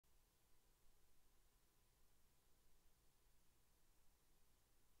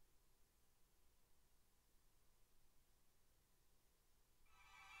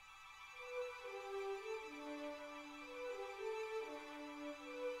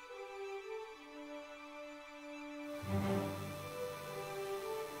Good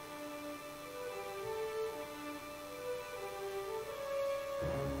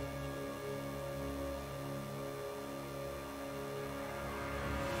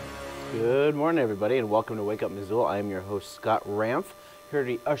morning, everybody, and welcome to Wake Up Missoula. I am your host, Scott Ramf. Here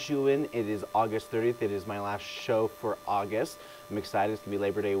to usher you in. It is August 30th. It is my last show for August. I'm excited. It's going to be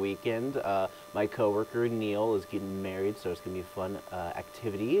Labor Day weekend. My coworker, Neil, is getting married, so it's going to be fun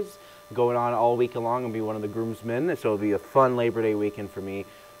activities going on all week long. I'm going to be one of the groomsmen, so it'll be a fun Labor Day weekend for me.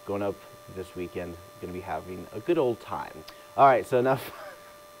 Going up this weekend, going to be having a good old time. All right, so enough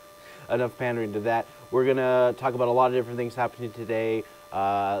pandering to that. We're going to talk about a lot of different things happening today.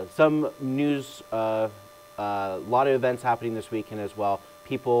 Some news, a lot of events happening this weekend as well.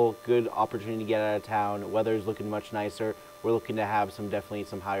 People, good opportunity to get out of town. Weather is looking much nicer. We're looking to have definitely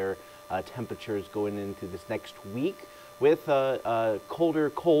some higher temperatures going into this next week with colder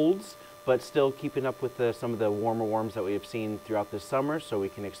colds, but still keeping up with some of the warmer warms that we have seen throughout this summer. So we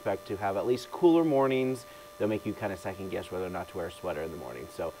can expect to have at least cooler mornings. They'll make you kind of second guess whether or not to wear a sweater in the morning.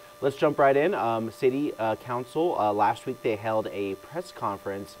 So let's jump right in. City Council, last week they held a press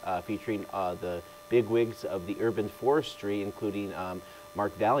conference featuring the bigwigs of the urban forestry, including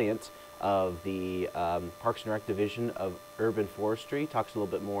Mark Valiant of the Parks and Rec Division of Urban Forestry. Talks a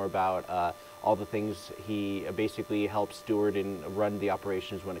little bit more about all the things he basically helps steward and run the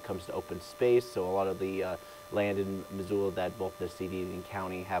operations when it comes to open space. So a lot of the land in Missoula that both the city and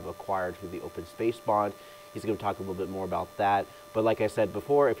county have acquired through the open space bond. He's going to talk a little bit more about that. But like I said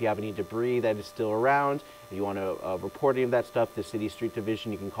before, if you have any debris that is still around, if you want to report any of that stuff, the City Street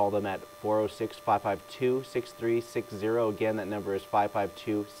Division, you can call them at 406-552-6360. Again, that number is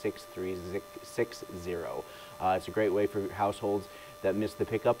 552-6360. It's a great way for households that miss the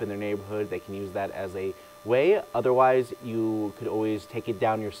pickup in their neighborhood. They can use that as a way. Otherwise, you could always take it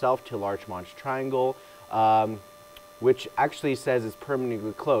down yourself to Larchmont Triangle, which actually says it's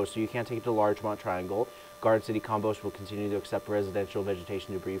permanently closed, so you can't take it to Larchmont Triangle. Garden City Compost will continue to accept residential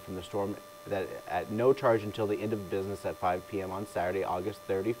vegetation debris from the storm at no charge until the end of business at 5 p.m. on Saturday, August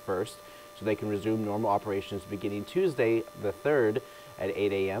 31st. So they can resume normal operations beginning Tuesday, the 3rd at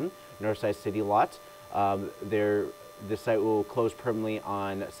 8 a.m. Northside City Lot. The site will close permanently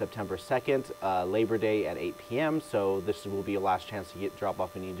on September 2nd, Labor Day at 8 p.m. So this will be your last chance to drop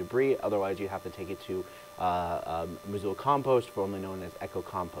off any debris. Otherwise, you have to take it to Missoula Compost, formerly known as Echo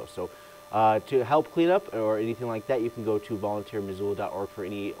Compost. So to help clean up or anything like that, you can go to volunteermissoula.org for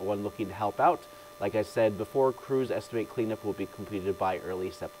anyone looking to help out. Like I said before, crews estimate cleanup will be completed by early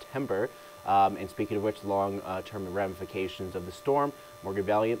September. And speaking of which, long-term ramifications of the storm, Morgan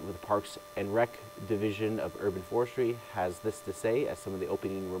Valiant with the Parks and Rec Division of Urban Forestry has this to say as some of the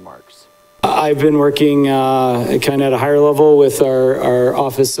opening remarks. I've been working kind of at a higher level with our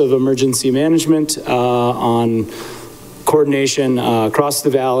Office of Emergency Management on coordination across the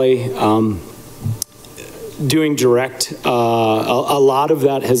valley, doing direct. A lot of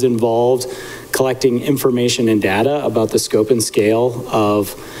that has involved collecting information and data about the scope and scale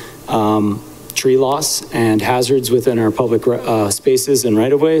of tree loss and hazards within our public spaces and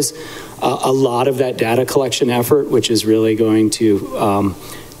right-of-ways. A lot of that data collection effort, which is really going to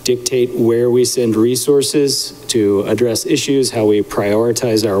dictate where we send resources to address issues, how we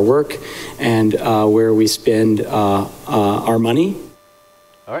prioritize our work, and where we spend our money.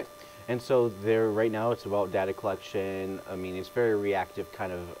 All right. And so right now it's about data collection. I mean, it's very reactive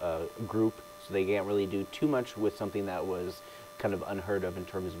kind of group, so they can't really do too much with something that was kind of unheard of in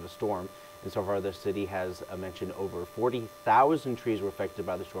terms of a storm. And so far, the city has mentioned over 40,000 trees were affected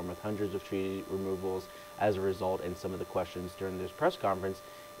by the storm, with hundreds of tree removals as a result. And some of the questions during this press conference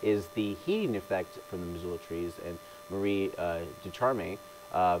is the heating effect from the Missoula trees. And Marie Ducharme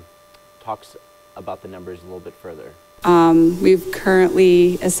talks about the numbers a little bit further. We've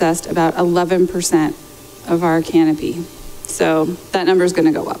currently assessed about 11% of our canopy. So that number is going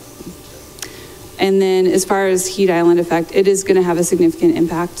to go up. And then as far as heat island effect, it is going to have a significant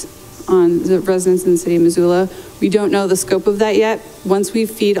impact on the residents in the city of Missoula. We don't know the scope of that yet. Once we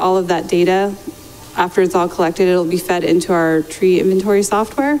feed all of that data, after it's all collected, it'll be fed into our tree inventory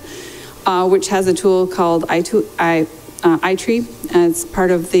software, which has a tool called iTree, and it's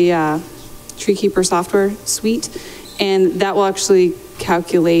part of the Treekeeper software suite, and that will actually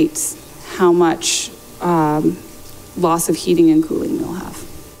calculate how much loss of heating and cooling we'll have.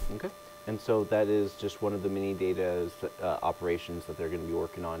 Okay, and so that is just one of the many data operations that they're going to be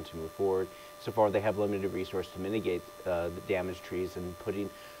working on to move forward. So far, they have limited resource to mitigate the damaged trees and putting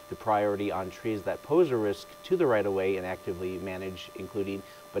the priority on trees that pose a risk to the right-of-way and actively manage, including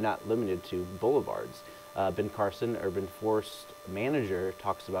but not limited to boulevards. Ben Carson, Urban Forest Manager,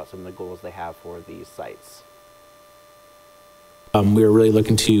 talks about some of the goals they have for these sites. We are really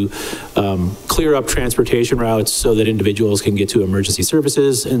looking to clear up transportation routes so that individuals can get to emergency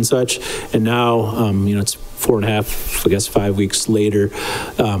services and such. And now, it's 4.5, I guess 5 weeks later,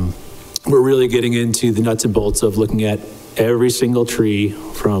 we're really getting into the nuts and bolts of looking at every single tree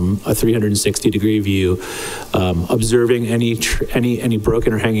from a 360-degree view, observing any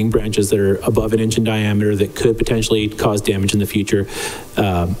broken or hanging branches that are above 1 inch in diameter that could potentially cause damage in the future.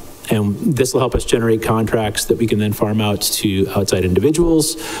 And this will help us generate contracts that we can then farm out to outside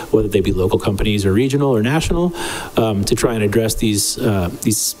individuals, whether they be local companies or regional or national, to try and address these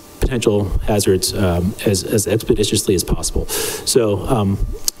potential hazards as expeditiously as possible. So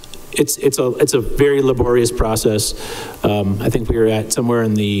it's a very laborious process. I think we were at somewhere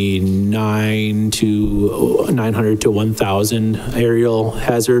in the 900 to 1,000 aerial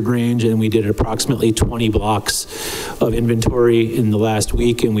hazard range, and we did approximately 20 blocks of inventory in the last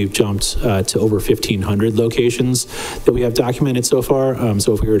week, and we've jumped to over 1,500 locations that we have documented so far.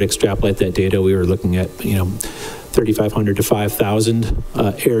 So if we were to extrapolate that data, we were looking at 3,500 to 5,000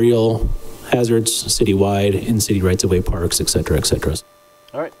 aerial hazards citywide, in city rights-of-way parks, et cetera, et cetera.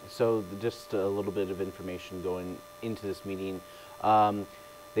 All right, so just a little bit of information going into this meeting.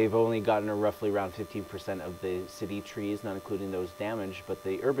 They've only gotten roughly around 15% of the city trees, not including those damaged, but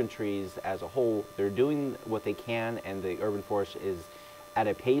the urban trees as a whole, they're doing what they can, and the urban forest is at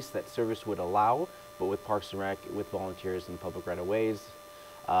a pace that service would allow, but with Parks and Rec, with volunteers and public right-of-ways,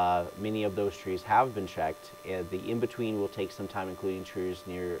 many of those trees have been checked. The in-between will take some time, including trees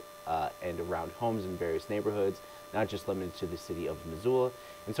near and around homes in various neighborhoods, not just limited to the city of Missoula.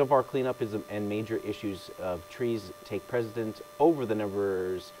 And so far, cleanup and major issues of trees take precedent over the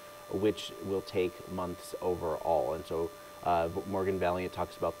numbers, which will take months overall. And so Morgan Valiant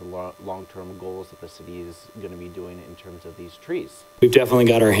talks about the long-term goals that the city is going to be doing in terms of these trees. We've definitely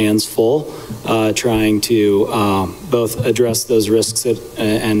got our hands full trying to both address those risks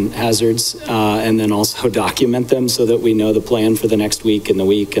and hazards and then also document them so that we know the plan for the next week and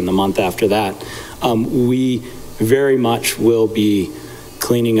the month after that. We very much will be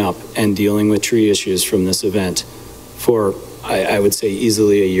cleaning up and dealing with tree issues from this event for, I would say,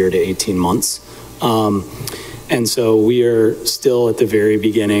 easily a year to 18 months. And so we are still at the very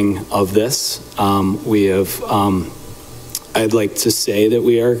beginning of this. We have, I'd like to say that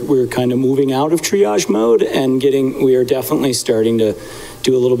we're kind of moving out of triage mode and we are definitely starting to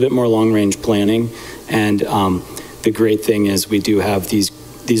do a little bit more long-range planning. And the great thing is we do have these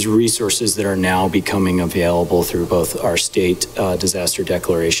resources that are now becoming available through both our state disaster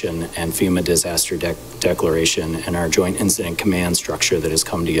declaration and FEMA disaster declaration and our joint incident command structure that has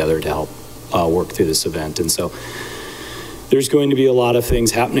come together to help work through this event. And so there's going to be a lot of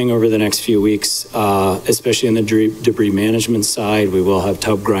things happening over the next few weeks, especially on the debris management side. We will have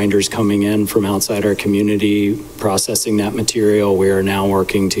tub grinders coming in from outside our community, processing that material. We are now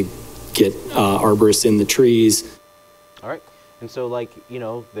working to get arborists in the trees. All right. And so,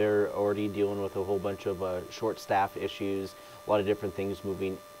 they're already dealing with a whole bunch of short staff issues, a lot of different things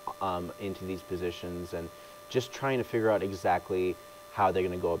moving into these positions, and just trying to figure out exactly how they're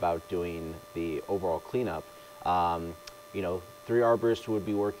going to go about doing the overall cleanup. 3 arborists would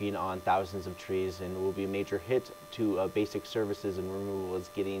be working on thousands of trees, and will be a major hit to basic services, and removal is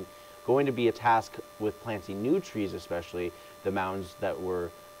going to be a task with planting new trees, especially the mounds that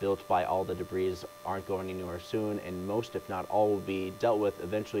were built by all the debris aren't going anywhere soon, and most, if not all, will be dealt with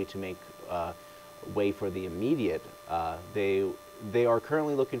eventually to make way for the immediate. They are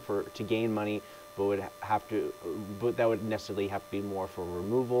currently looking to gain money, but that would necessarily have to be more for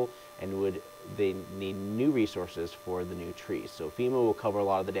removal, and they need new resources for the new trees. So FEMA will cover a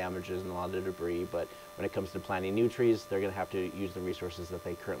lot of the damages and a lot of the debris, but when it comes to planting new trees, they're going to have to use the resources that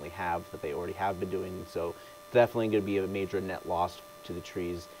they currently have, that they already have been doing. So definitely going to be a major net loss to the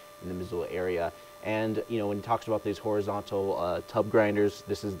trees in the Missoula area. And when he talks about these horizontal tub grinders,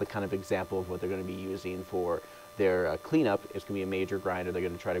 this is the kind of example of what they're going to be using for their cleanup. It's going to be a major grinder. They're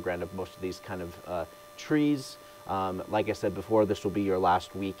going to try to grind up most of these kind of trees. Like I said before, this will be your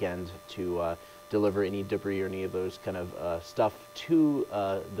last weekend to deliver any debris or any of those kind of stuff to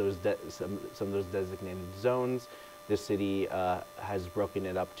some of those designated zones. This city has broken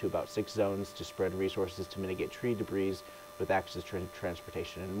it up to about 6 zones to spread resources to mitigate tree debris with access to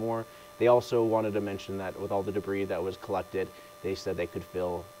transportation and more. They also wanted to mention that with all the debris that was collected, they said they could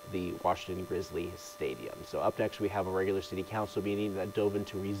fill the Washington Grizzly Stadium. So up next, we have a regular city council meeting that dove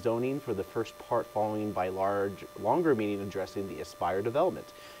into rezoning for the first part, following by longer meeting addressing the Aspire development.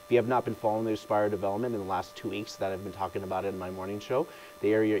 If you have not been following the Aspire development in the last 2 weeks that I've been talking about it in my morning show,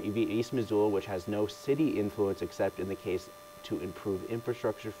 the area of East Missoula, which has no city influence except in the case to improve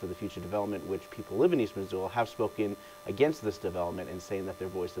infrastructure for the future development, which people live in East Missoula have spoken against this development and saying that their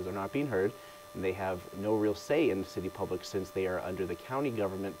voices are not being heard, and they have no real say in the city public since they are under the county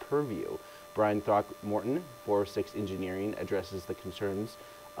government purview. Brian Throckmorton, 406 Engineering, addresses the concerns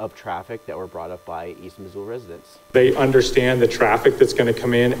of traffic that were brought up by East Missoula residents. They understand the traffic that's going to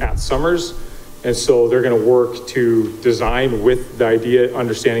come in at Summers, and so they're going to work to design with the idea,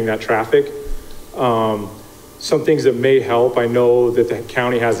 understanding that traffic. Some things that may help, I know that the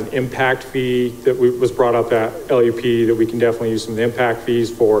county has an impact fee that was brought up at LUP, that we can definitely use some of the impact fees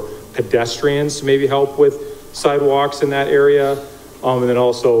for pedestrians to maybe help with sidewalks in that area. And then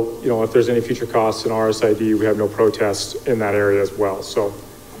also, you know, if there's any future costs in RSID, we have no protests in that area as well. So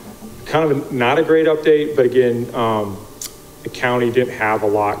kind of not a great update, but again, the county didn't have a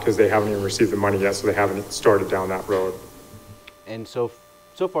lot because they haven't even received the money yet, so they haven't started down that road. And so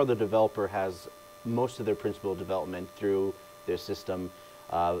far the developer has most of their principal development through their system,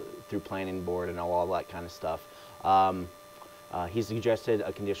 through planning board and all that kind of stuff. He suggested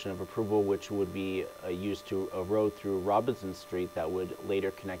a condition of approval which would be used to a road through Robinson Street that would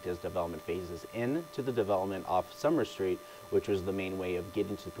later connect as development phases in to the development off Summer Street, which was the main way of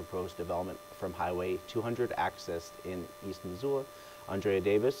getting to the proposed development from Highway 200 accessed in East Missoula. Andrea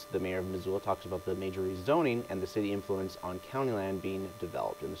Davis, the mayor of Missoula, talks about the major rezoning and the city influence on county land being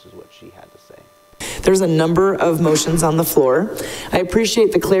developed, and this is what she had to say. There's a number of motions on the floor. I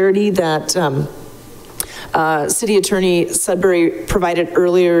appreciate the clarity that City Attorney Sudbury provided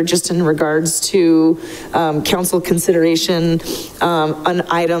earlier just in regards to council consideration on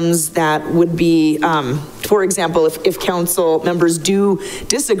items that would be, for example, if council members do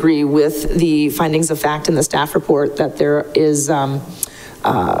disagree with the findings of fact in the staff report, that there is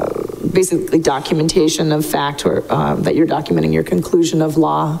basically documentation of fact, or that you're documenting your conclusion of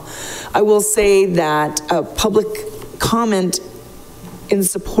law. I will say that a public comment in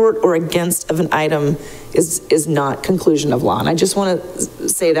support or against of an item is not conclusion of law. And I just want to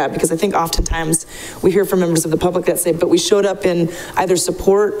say that because I think oftentimes we hear from members of the public that say, but we showed up in either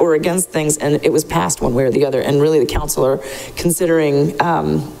support or against things and it was passed one way or the other. And really the council are considering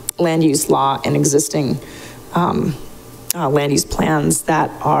land use law and existing land use plans that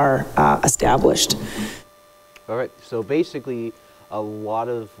are established. All right, so basically a lot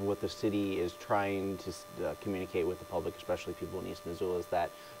of what the city is trying to communicate with the public, especially people in East Missoula, is that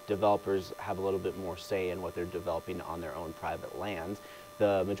developers have a little bit more say in what they're developing on their own private land.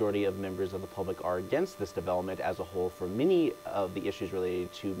 The majority of members of the public are against this development as a whole for many of the issues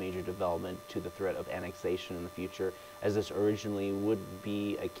related to major development, to the threat of annexation in the future, as this originally would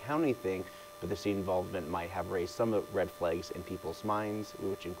be a county thing, but the city involvement might have raised some red flags in people's minds,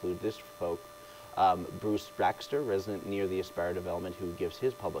 which include this folk. Bruce Baxter, resident near the Aspire development, who gives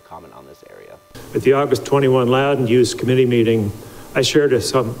his public comment on this area. At the August 21 Land Use Committee meeting, I shared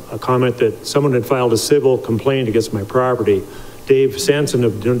a comment that someone had filed a civil complaint against my property. Dave Sanson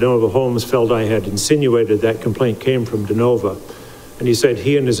of DeNova Homes felt I had insinuated that complaint came from DeNova. And he said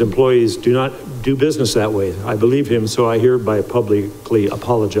he and his employees do not do business that way. I believe him, so I hereby publicly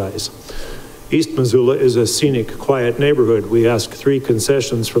apologize. East Missoula is a scenic, quiet neighborhood. We ask 3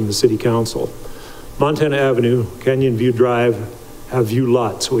 concessions from the City Council. Montana Avenue, Canyon View Drive have view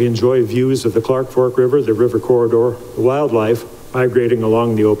lots. We enjoy views of the Clark Fork River, the river corridor, the wildlife migrating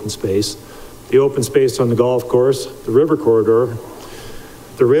along the open space on the golf course, the river corridor,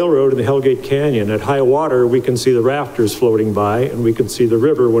 the railroad, and the Hellgate Canyon. At high water, we can see the rafters floating by, and we can see the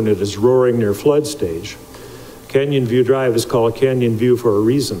river when it is roaring near flood stage. Canyon View Drive is called Canyon View for a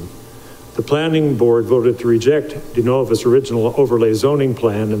reason. The planning board voted to reject DeNova's original overlay zoning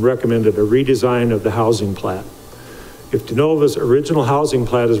plan and recommended a redesign of the housing plat. If DeNova's original housing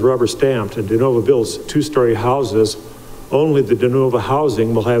plat is rubber stamped and DeNova builds 2-story houses, only the DeNova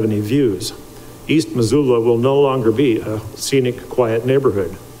housing will have any views. East Missoula will no longer be a scenic, quiet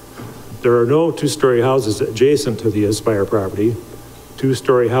neighborhood. There are no 2-story houses adjacent to the Aspire property.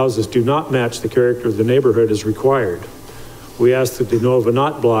 2-story houses do not match the character of the neighborhood as required. We ask that DeNova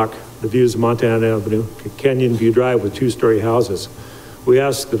not block the views of Montana Avenue, Canyon View Drive with 2-story houses. We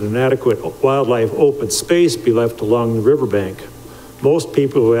ask that an adequate wildlife open space be left along the riverbank. Most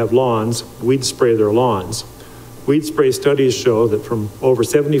people who have lawns weed spray their lawns. Weed spray studies show that from over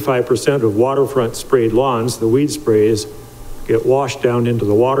 75% of waterfront sprayed lawns, the weed sprays get washed down into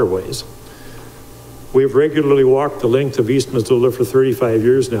the waterways. We've regularly walked the length of East Missoula for 35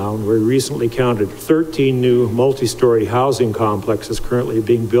 years now, and we recently counted 13 new multi-story housing complexes currently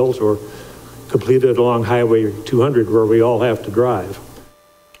being built or completed along Highway 200, where we all have to drive.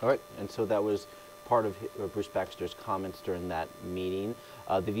 All right, and so that was part of Bruce Baxter's comments during that meeting.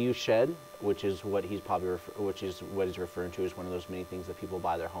 The view shed, which is what he's referring to as one of those many things that people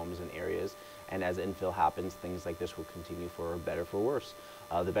buy their homes in areas. And as infill happens, things like this will continue for better for worse.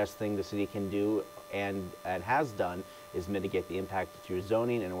 The best thing the city can do and has done is mitigate the impact through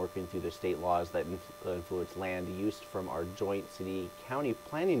zoning and working through the state laws that influence land use from our joint city-county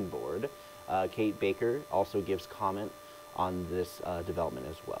planning board. Kate Baker also gives comment on this development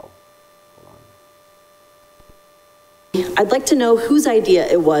as well. Hold on. I'd like to know whose idea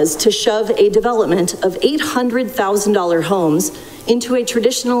it was to shove a development of $800,000 homes into a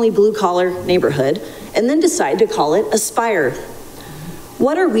traditionally blue-collar neighborhood and then decide to call it Aspire.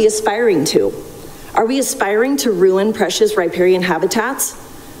 What are we aspiring to? Are we aspiring to ruin precious riparian habitats?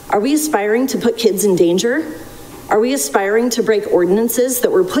 Are we aspiring to put kids in danger? Are we aspiring to break ordinances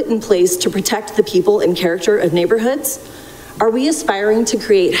that were put in place to protect the people and character of neighborhoods? Are we aspiring to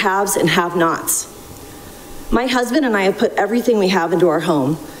create haves and have-nots? My husband and I have put everything we have into our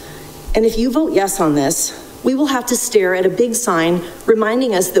home, and if you vote yes on this, we will have to stare at a big sign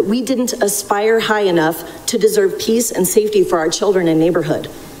reminding us that we didn't aspire high enough to deserve peace and safety for our children and neighborhood.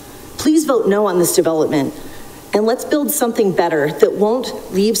 Please vote no on this development, and let's build something better that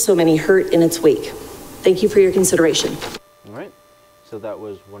won't leave so many hurt in its wake. Thank you for your consideration. All right, so that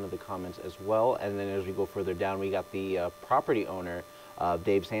was one of the comments as well. And then as we go further down, we got the property owner,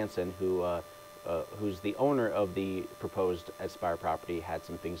 Dave Sanson, who's the owner of the proposed Aspire property, had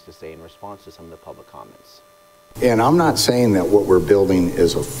some things to say in response to some of the public comments. And I'm not saying that what we're building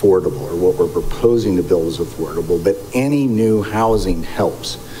is affordable or what we're proposing to build is affordable, but any new housing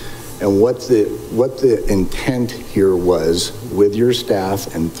helps. And what the intent here was with your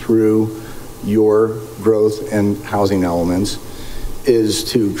staff and through your growth and housing elements is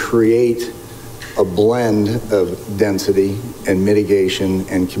to create a blend of density and mitigation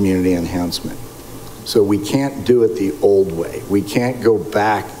and community enhancement. So we can't do it the old way. We can't go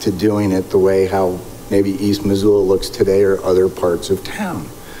back to doing it the way how maybe East Missoula looks today or other parts of town.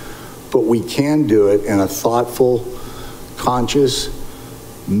 But we can do it in a thoughtful, conscious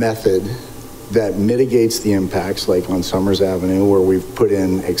method that mitigates the impacts, like on Summers Avenue, where we've put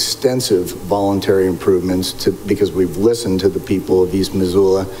in extensive voluntary improvements because we've listened to the people of East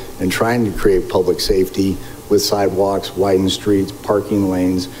Missoula and trying to create public safety with sidewalks, widened streets, parking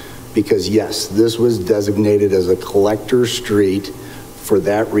lanes, because yes, this was designated as a collector street for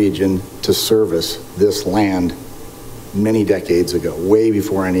that region to service this land many decades ago, way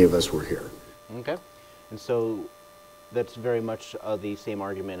before any of us were here. Okay, and so that's very much the same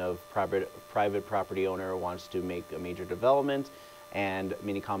argument of private property owner wants to make a major development, and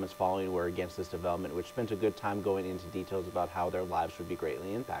many comments following were against this development, which spent a good time going into details about how their lives would be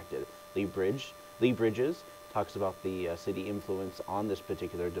greatly impacted. Lee Bridges talks about the city influence on this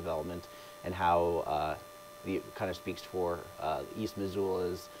particular development and how it kind of speaks for East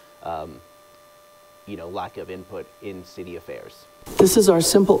Missoula's lack of input in city affairs. This is our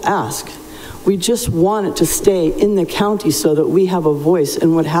simple ask. We just want it to stay in the county so that we have a voice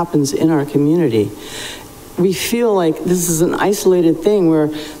in what happens in our community. We feel like this is an isolated thing where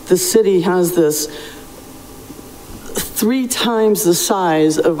the city has this 3 times the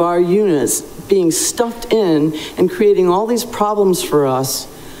size of our units being stuffed in and creating all these problems for us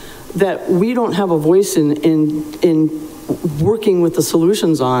that we don't have a voice in working with the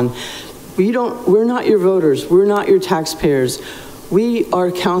solutions on. We're not your voters, we're not your taxpayers. We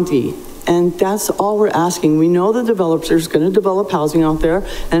are county, and that's all we're asking. We know the developer's going to develop housing out there,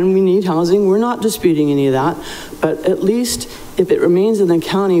 and we need housing. We're not disputing any of that, but at least if it remains in the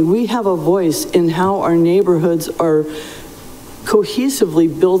county, we have a voice in how our neighborhoods are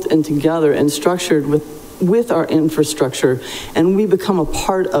cohesively built and together and structured with our infrastructure, and we become a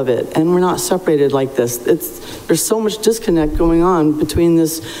part of it, and we're not separated like this. There's so much disconnect going on between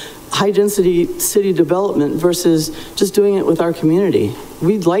this high-density city development versus just doing it with our community.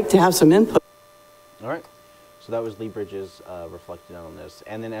 We'd like to have some input. All right, so that was Lee Bridges reflecting on this.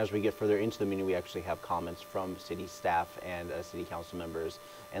 And then as we get further into the meeting, we actually have comments from city staff and city council members.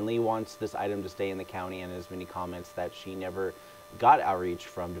 And Lee wants this item to stay in the county, and has many comments that she never got outreach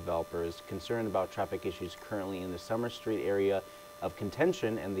from developers, concerned about traffic issues currently in the Summer Street area of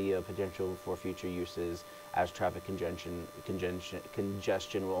contention and the potential for future uses, as traffic congestion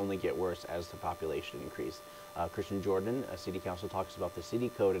will only get worse as the population increase. Christian Jordan, City Council, talks about the city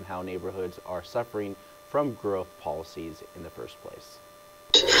code and how neighborhoods are suffering from growth policies in the first place.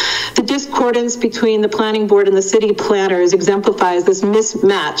 The discordance between the planning board and the city planners exemplifies this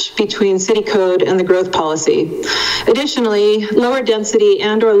mismatch between city code and the growth policy. Additionally, lower density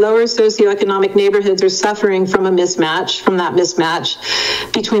and or lower socioeconomic neighborhoods are suffering from that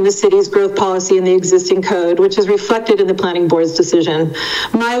mismatch between the city's growth policy and the existing code, which is reflected in the planning board's decision.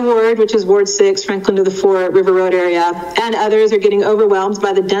 My ward, which is Ward 6, Franklin to the Fort, River Road area, and others are getting overwhelmed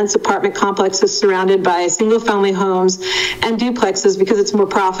by the dense apartment complexes surrounded by single-family homes and duplexes because it's more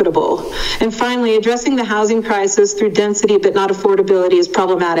profitable. And finally, addressing the housing crisis through density but not affordability is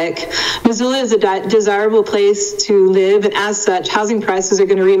problematic. Missoula is a desirable place to live, and as such, housing prices are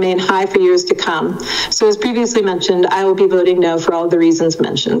going to remain high for years to come. So as previously mentioned, I will be voting no for all the reasons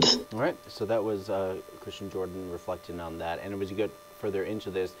mentioned. All right, so that was Christian Jordan reflecting on that. And as you get further into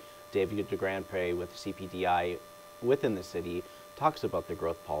this, David DeGrandpre with CPDI within the city talks about the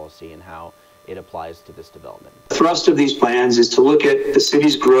growth policy and how it applies to this development. The thrust of these plans is to look at the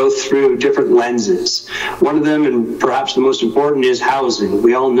city's growth through different lenses. One of them, and perhaps the most important, is housing.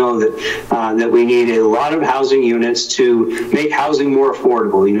 We all know that we need a lot of housing units to make housing more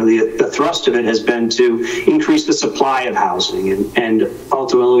affordable. You know, the thrust of it has been to increase the supply of housing, and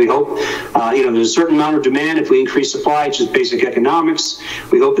ultimately we hope, there's a certain amount of demand. If we increase supply, it's just basic economics.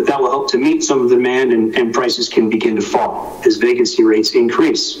 We hope that will help to meet some of the demand, and prices can begin to fall as vacancy rates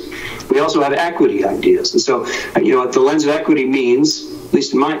increase. We also have equity ideas. And so, what the lens of equity means, at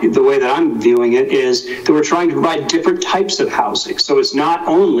least the way that I'm viewing it, is that we're trying to provide different types of housing. So it's not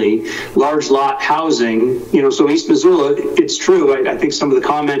only large lot housing, so East Missoula, it's true. I think some of the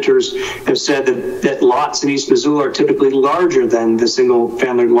commenters have said that lots in East Missoula are typically larger than the single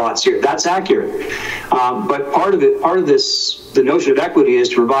family lots here. That's accurate. But part of this, the notion of equity, is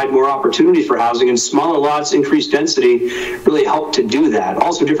to provide more opportunities for housing, and smaller lots, increased density, really help to do that.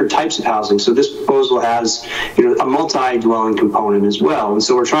 Also different types of housing. So this proposal has, a multi-dwelling component as well. And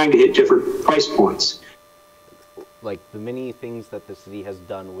so we're trying to hit different price points. Like the many things that the city has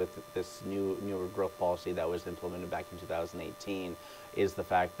done with this newer growth policy that was implemented back in 2018 is the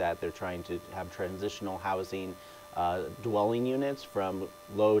fact that they're trying to have transitional housing dwelling units from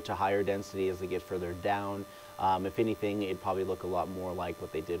low to higher density as they get further down. If anything, it'd probably look a lot more like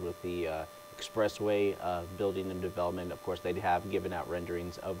what they did with the expressway building and development. Of course, they have given out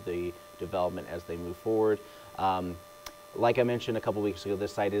renderings of the development as they move forward. Like I mentioned a couple weeks ago,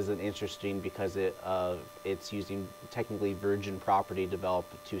 this site isn't interesting because it's using technically virgin property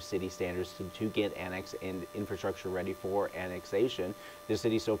developed to city standards to get annexed and infrastructure ready for annexation. The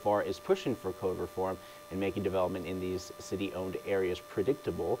city so far is pushing for code reform and making development in these city-owned areas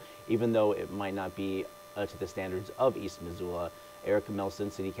predictable, even though it might not be to the standards of East Missoula. Erica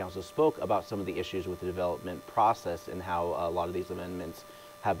Melson, City Council, spoke about some of the issues with the development process and how a lot of these amendments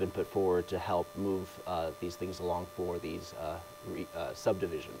have been put forward to help move these things along for these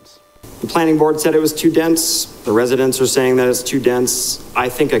subdivisions. The planning board said it was too dense. The residents are saying that it's too dense. I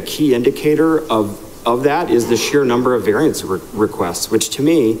think a key indicator of that is the sheer number of variance requests, which to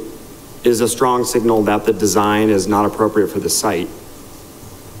me is a strong signal that the design is not appropriate for the site.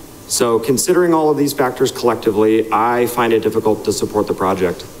 So considering all of these factors collectively, I find it difficult to support the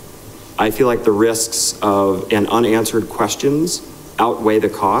project. I feel like the risks and unanswered questions outweigh the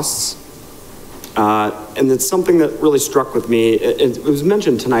costs. And it's something that really struck with me. It was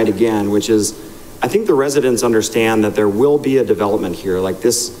mentioned tonight again, which is, I think the residents understand that there will be a development here. Like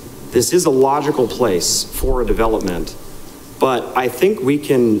this is a logical place for a development, but I think we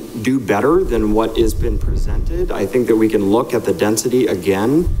can do better than what has been presented. I think that we can look at the density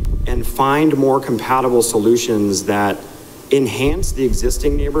again and find more compatible solutions that enhance the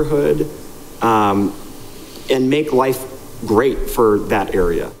existing neighborhood and make life great for that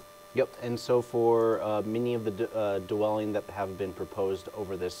area. Yep, and so for many of the dwelling that have been proposed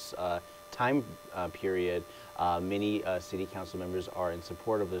over this time period, many city council members are in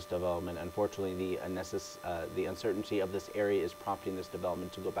support of this development. Unfortunately, the uncertainty of this area is prompting this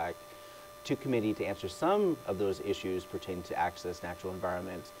development to go back to committee to answer some of those issues pertaining to access, natural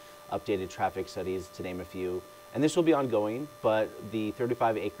environment, updated traffic studies, to name a few. And this will be ongoing, but the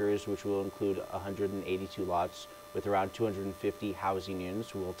 35 acres, which will include 182 lots with around 250 housing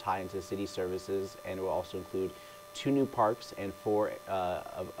units, will tie into city services, and will also include 2 new parks and 4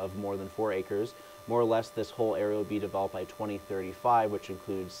 of more than 4 acres. More or less, this whole area will be developed by 2035, which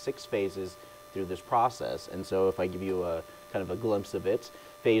includes 6 phases through this process. And so if I give you a kind of a glimpse of it,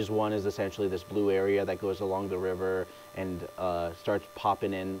 phase 1 is essentially this blue area that goes along the river and starts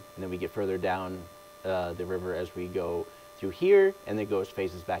popping in, and then we get further down the river as we go through here, and then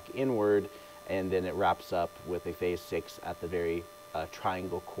phases back inward, and then it wraps up with a phase 6 at the very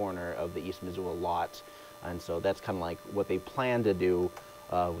triangle corner of the East Missoula lot. And so that's kind of like what they plan to do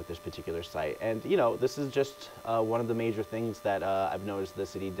with this particular site. And you know, this is just one of the major things that I've noticed the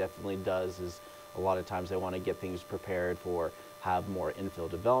city definitely does is a lot of times they want to get things prepared for have more infill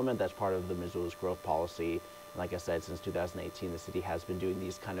development. That's part of the Missoula's growth policy. And like I said, since 2018, the city has been doing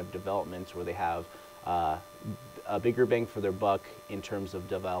these kind of developments where they have a bigger bang for their buck in terms of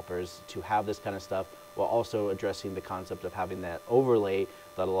developers to have this kind of stuff, while also addressing the concept of having that overlay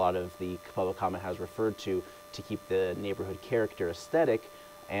that a lot of the public comment has referred to keep the neighborhood character aesthetic.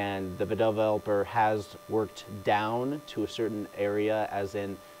 And the developer has worked down to a certain area, as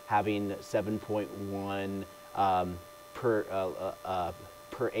in having 7.1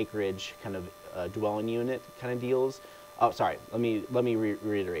 per acreage kind of dwelling unit kind of deals. Oh, sorry, let me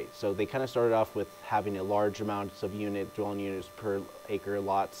reiterate. So they kind of started off with having a large amounts of dwelling units per acre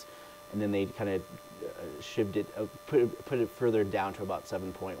lots, and then they kind of shifted it, put it further down to about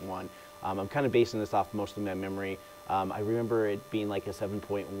 7.1. I'm kind of basing this off most of my memory. I remember it being like a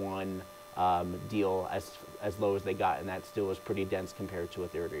 7.1 deal as low as they got, and that still was pretty dense compared to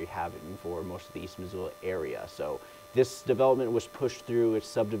what they were already having for most of the East Missoula area. So this development was pushed through, its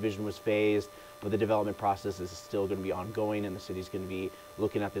subdivision was phased, but the development process is still going to be ongoing, and the city's going to be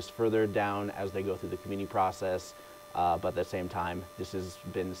looking at this further down as they go through the community process. But at the same time, this has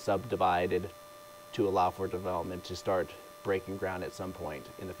been subdivided to allow for development to start breaking ground at some point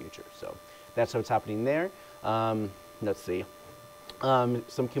in the future. So that's what's happening there. Let's see.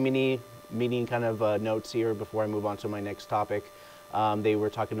 Some community meeting kind of notes here before I move on to my next topic. They were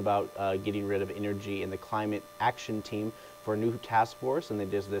talking about getting rid of energy in the climate action team for a new task force, and they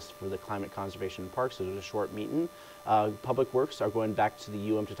did this for the climate conservation parks. So it was a short meeting. Public Works are going back to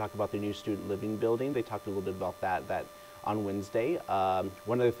the UM to talk about their new student living building. They talked a little bit about that on Wednesday.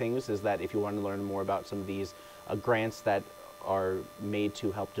 One of the things is that if you want to learn more about some of these grants that are made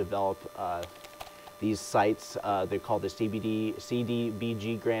to help develop these sites, they're called the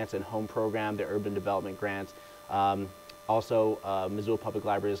CDBG grants and home program, the urban development grants. Also, Missoula Public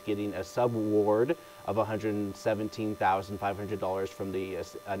Library is getting a sub-award of $117,500 from the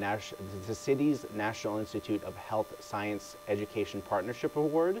city's National Institute of Health Science Education Partnership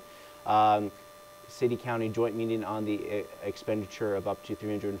Award. City-county joint meeting on the expenditure of up to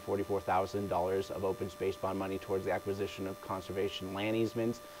 $344,000 of open space bond money towards the acquisition of conservation land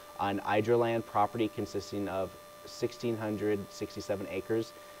easements on Idraland property consisting of 1,667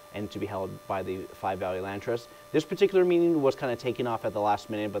 acres, and to be held by the Five Valley Land Trust. This particular meeting was kind of taken off at the last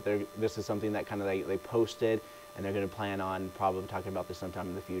minute, but this is something that kind of they posted, and they're going to plan on probably talking about this sometime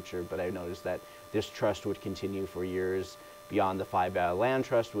in the future. But I noticed that this trust would continue for years beyond the Five Valley Land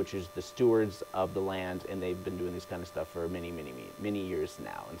Trust, which is the stewards of the land, and they've been doing this kind of stuff for many years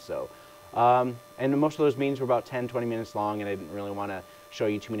now. And so, and most of those meetings were about 10-20 minutes long, and I didn't really want to show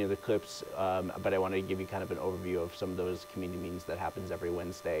you too many of the clips, but I wanted to give you kind of an overview of some of those community meetings that happens every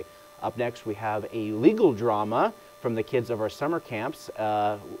Wednesday. Up next, we have a legal drama from the kids of our summer camps,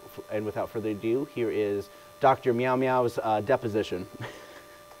 and without further ado, here is Dr. Meow Meow's deposition.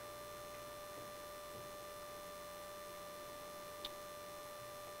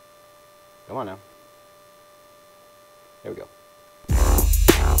 Come on now. There we go.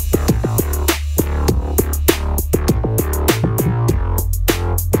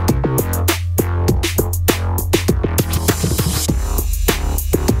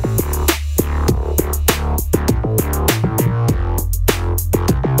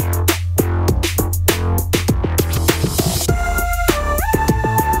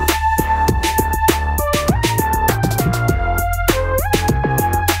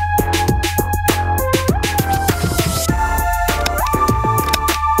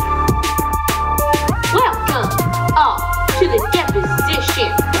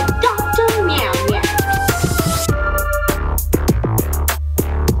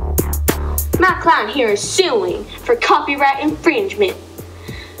 Here is suing for copyright infringement.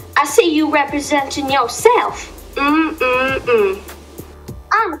 I see you representing yourself. I'm a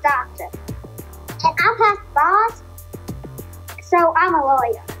doctor, and I passed the bars, so I'm a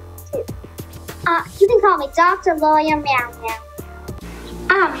lawyer, too. You can call me Dr. Lawyer Meow Meow.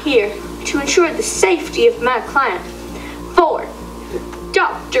 I'm here to ensure the safety of my client, for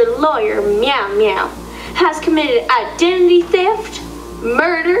Dr. Lawyer Meow Meow has committed identity theft,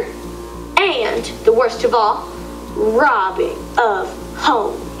 murder, and, the worst of all, robbing of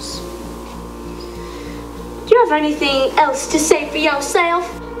homes. Do you have anything else to say for yourself?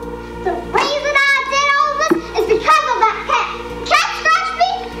 The reason I did all this is because of that cat. Cat scratched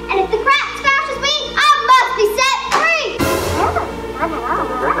me, and if the cat scratches me, I must be set free.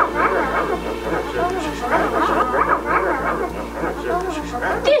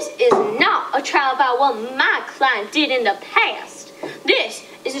 This is not a trial about what my client did in the past. This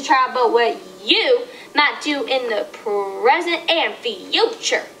is a trial about what you might do in the present and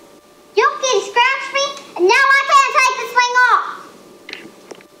future. You can scratch me, and now I can't take the swing off.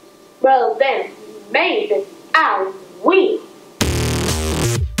 Well then, maybe I will.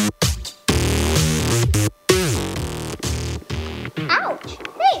 Ouch!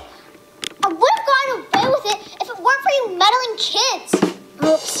 Hey, I would have gotten away with it if it weren't for you meddling kids.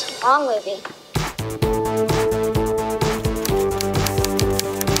 Oops, wrong movie.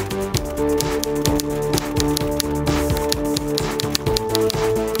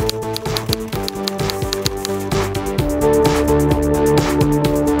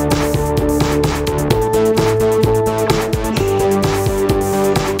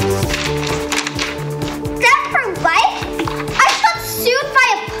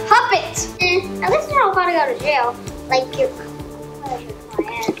 At least I don't gotta go to jail, like your pleasure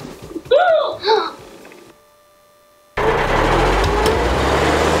client.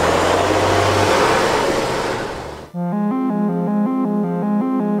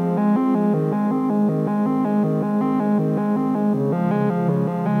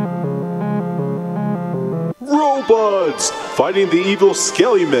 Robots! Fighting the evil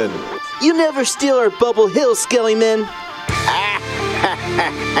Skellymen! You never steal our Bubble Hill, Skellymen!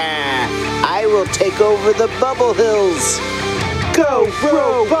 I will take over the Bubble Hills! Go,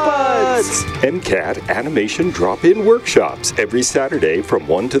 robots! MCAT Animation Drop-In Workshops every Saturday from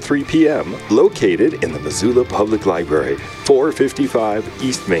 1 to 3 p.m. located in the Missoula Public Library, 455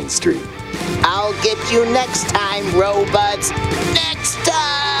 East Main Street. I'll get you next time, robots! Next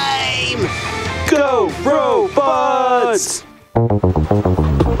time! Go, robots!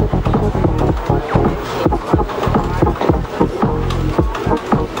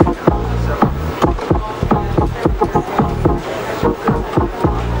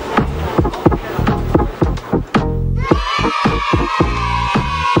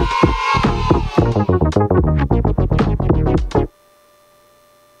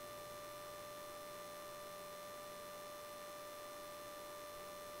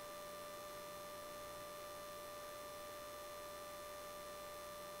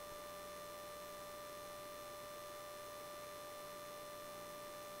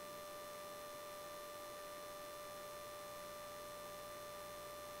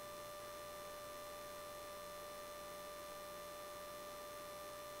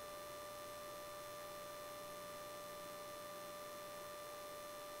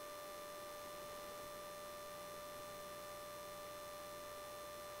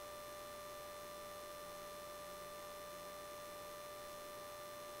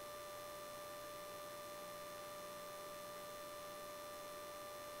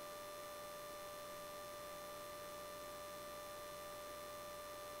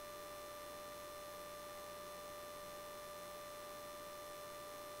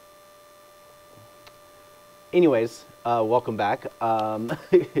 Anyways, welcome back.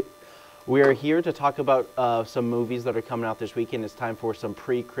 We are here to talk about some movies that are coming out this weekend. It's time for some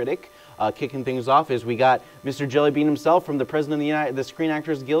pre-critic. Kicking things off is we got Mr. Jellybean himself, from the President of the Screen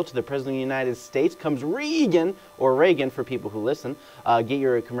Actors Guild to the President of the United States, comes Regan, or Reagan for people who listen. Get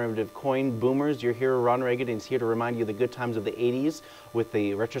your commemorative coin, boomers. Your hero, Ron Reagan, is here to remind you of the good times of the 80s with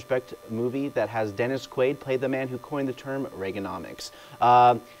the retrospect movie that has Dennis Quaid play the man who coined the term Reaganomics.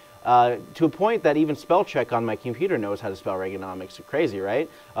 To a point that even spell check on my computer knows how to spell Reaganomics. Crazy, right?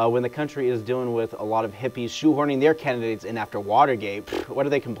 When the country is dealing with a lot of hippies shoehorning their candidates in after Watergate, what are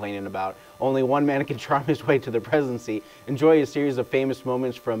they complaining about? Only one man can charm his way to the presidency. Enjoy a series of famous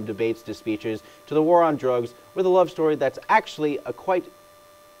moments from debates to speeches to the war on drugs with a love story that's actually a quite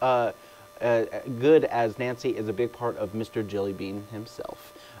good, as Nancy is a big part of Mr. Jellybean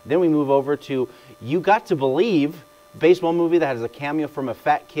himself. Then we move over to You Got to Believe, baseball movie that has a cameo from a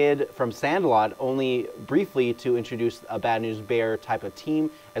fat kid from Sandlot, only briefly to introduce a Bad News Bear type of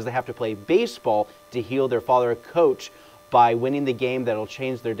team as they have to play baseball to heal their father coach by winning the game that'll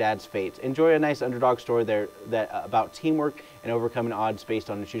change their dad's fate. Enjoy a nice underdog story there about teamwork and overcoming odds based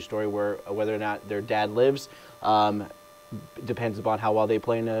on a true story where whether or not their dad lives depends upon how well they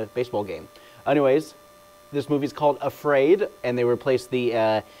play in a baseball game. Anyways, this movie's called Afraid, and they replaced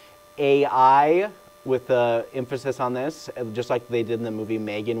the AI with emphasis on this, just like they did in the movie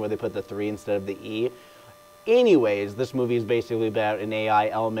Megan, where they put the 3 instead of the E. Anyways, this movie is basically about an AI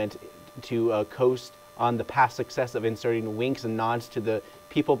element to coast on the past success of inserting winks and nods to the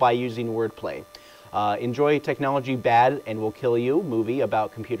people by using wordplay. Enjoy Technology Bad and Will Kill You movie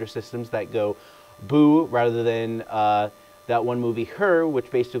about computer systems that go boo rather than that one movie, Her,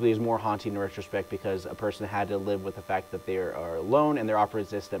 which basically is more haunting in retrospect because a person had to live with the fact that they are alone and their operating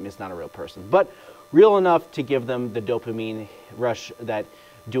system is not a real person. But real enough to give them the dopamine rush that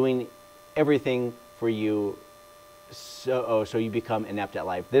doing everything for you so you become inept at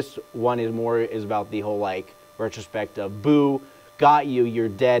life. This one is about the whole like retrospect of boo, got you, you're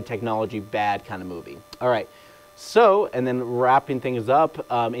dead, technology bad kind of movie. All right. So, and then wrapping things up,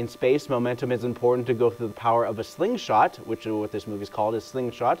 in space, momentum is important to go through the power of a slingshot, which is what this movie is called, is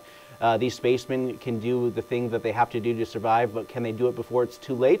slingshot. These spacemen can do the thing that they have to do to survive, but can they do it before it's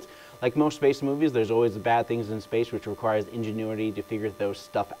too late? Like most space movies, there's always bad things in space, which requires ingenuity to figure those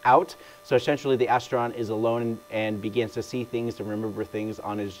stuff out. So essentially, the astronaut is alone and begins to see things and remember things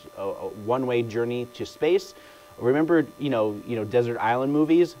on his one-way journey to space. Remember, you know, desert island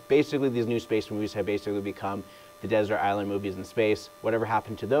movies? Basically, these new space movies have basically become the desert island movies in space. Whatever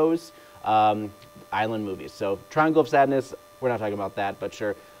happened to those island movies? So Triangle of Sadness, we're not talking about that, but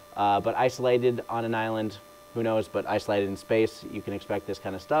sure. But isolated on an island, who knows? But isolated in space, you can expect this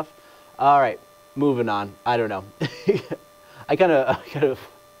kind of stuff. All right, moving on. I don't know. I kind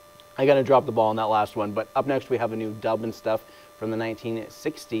of dropped the ball on that last one. But up next, we have a new dub and stuff from the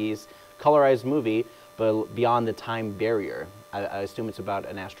 1960s colorized movie, but Beyond the Time Barrier. I assume it's about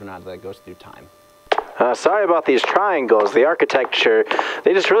an astronaut that goes through time. Sorry about these triangles. The architecture,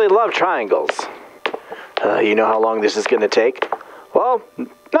 they just really love triangles. You know how long this is going to take? Well,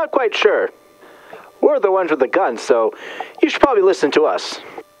 not quite sure. We're the ones with the guns, so you should probably listen to us.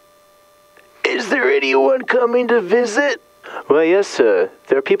 Is there anyone coming to visit? Well, yes, sir.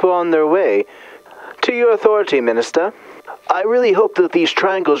 There are people on their way. To your authority, Minister. I really hope that these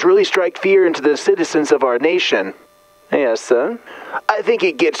triangles really strike fear into the citizens of our nation. Yes, sir. I think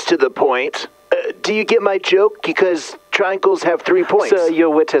it gets to the point. Do you get my joke? Because triangles have 3 points. Sir, your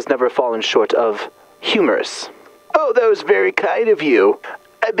wit has never fallen short of humorous. Oh, that was very kind of you.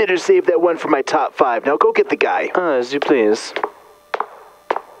 I better save that one for my top 5. Now go get the guy. As you please.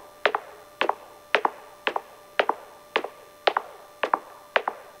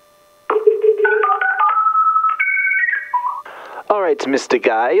 All right, Mr.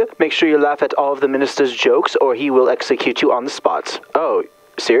 Guy, make sure you laugh at all of the minister's jokes or he will execute you on the spot. Oh,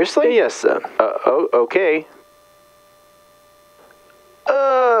 seriously? Yes, sir. Okay.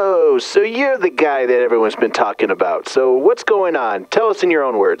 Oh, so you're the guy that everyone's been talking about. So what's going on? Tell us in your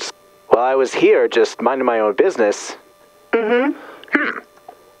own words. Well, I was here just minding my own business. Well,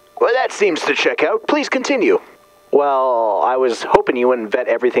 that seems to check out. Please continue. Well, I was hoping you wouldn't vet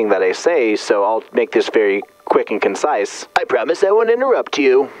everything that I say, so I'll make this very quick and concise. I promise I won't interrupt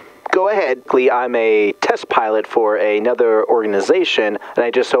you. Go ahead. I'm a test pilot for another organization, and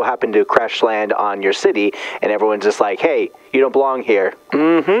I just so happened to crash land on your city, and everyone's just like, hey, you don't belong here.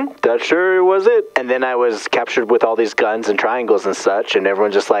 That sure was it. And then I was captured with all these guns and triangles and such, and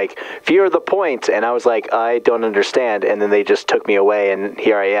everyone's just like, fear the point. And I was like, I don't understand. And then they just took me away, and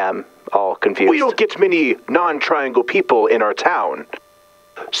here I am, all confused. We don't get many non-triangle people in our town,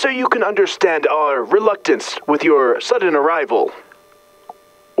 so you can understand our reluctance with your sudden arrival.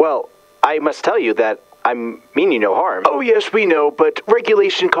 Well, I must tell you that I mean you no harm. Oh, yes, we know, but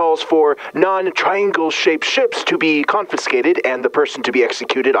regulation calls for non-triangle-shaped ships to be confiscated and the person to be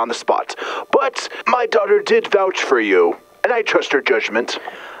executed on the spot. But my daughter did vouch for you, and I trust her judgment.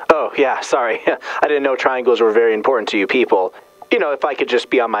 Oh, yeah, sorry. I didn't know triangles were very important to you people. You know, if I could just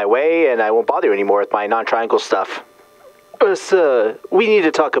be on my way and I won't bother you anymore with my non-triangle stuff. Sir, we need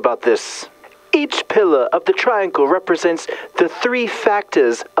to talk about this. Each pillar of the triangle represents the 3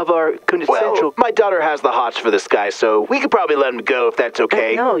 factors of our quintessential... Well, my daughter has the hots for this guy, so we could probably let him go if that's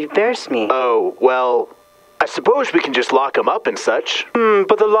okay. No, you embarrass me. Oh, well, I suppose we can just lock him up and such.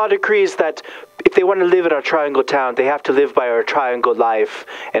 But the law decrees that if they want to live in our triangle town, they have to live by our triangle life,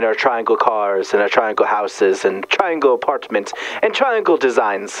 and our triangle cars, and our triangle houses, and triangle apartments, and triangle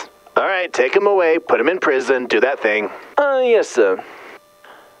designs. All right, take him away, put him in prison, do that thing. Yes, sir.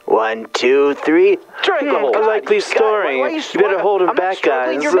 1, 2, 3. Triangle. A likely story. You better hold him back,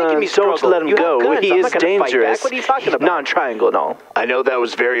 guys. You're making me struggle. Don't let him go. He is dangerous. What are you talking about? Non-triangle and all. I know that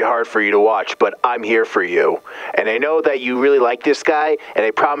was very hard for you to watch, but I'm here for you. And I know that you really like this guy, and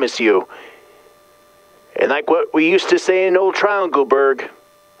I promise you, and like what we used to say in old Triangleburg,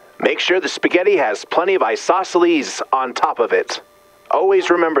 make sure the spaghetti has plenty of isosceles on top of it. Always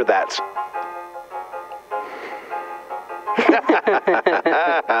remember that.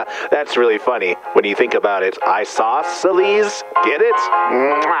 That's really funny when you think about it. Isosceles, get it?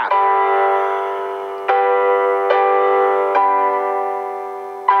 Mwah.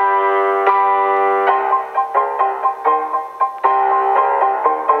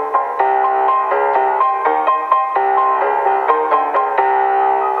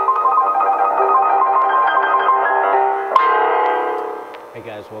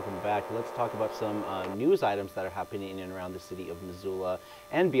 guys, welcome back. Let's talk about some news items that are happening in and around the city of Missoula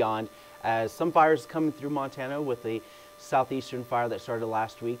and beyond. As some fires coming through Montana with the southeastern fire that started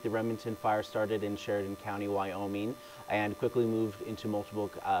last week. The Remington fire started in Sheridan County, Wyoming, and quickly moved into multiple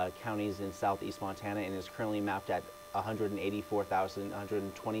counties in southeast Montana and is currently mapped at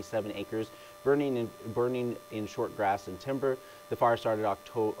 184,127 acres, burning in short grass and timber. The fire started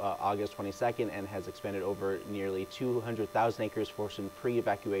August 22nd and has expanded over nearly 200,000 acres, forcing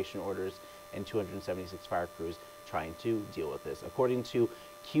pre-evacuation orders and 276 fire crews trying to deal with this. According to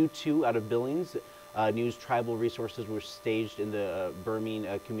Q2 out of Billings News, tribal resources were staged in the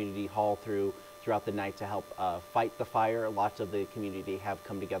Burming Community Hall throughout the night to help fight the fire. Lots of the community have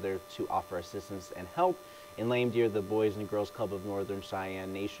come together to offer assistance and help. In Lame Deer, the Boys and Girls Club of Northern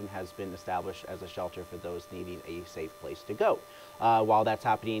Cheyenne Nation has been established as a shelter for those needing a safe place to go. While that's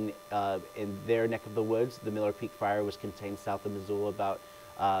happening in their neck of the woods, the Miller Peak fire was contained south of Missoula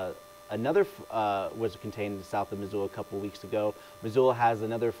another was contained south of Missoula a couple weeks ago. Missoula has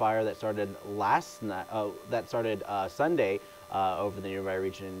another fire that started Sunday over the nearby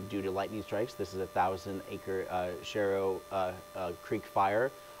region due to lightning strikes. This is a 1,000-acre Sharrow Creek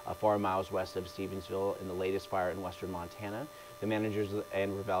fire, 4 miles west of Stevensville, in the latest fire in western Montana. The managers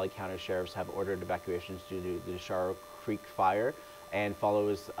and Ravalli County sheriffs have ordered evacuations due to the Sharrow Creek fire, and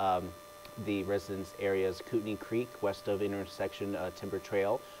follows the residence areas Kootenai Creek, west of intersection Timber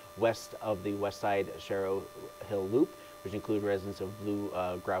Trail, west of the West Side Sharrow Hill Loop, which include residents of Blue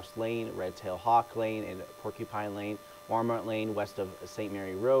Grouse Lane, Red Tail Hawk Lane, and Porcupine Lane, Walmart Lane, west of St.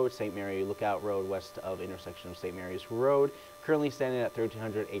 Mary Road, St. Mary Lookout Road, west of intersection of St. Mary's Road. Currently standing at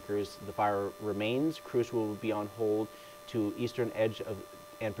 1,300 acres, the fire remains. Crews will be on hold to eastern edge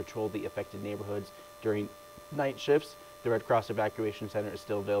and patrol the affected neighborhoods during night shifts. The Red Cross Evacuation Center is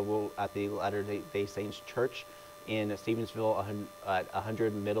still available at the Latter-day Saints Church in Stevensville at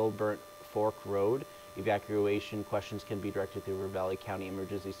 100 Middle Burnt Fork Road. Evacuation questions can be directed through Ravalli County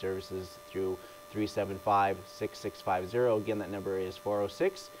Emergency Services through 375-6650. Again, that number is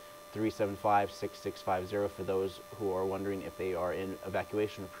 406-375-6650 for those who are wondering if they are in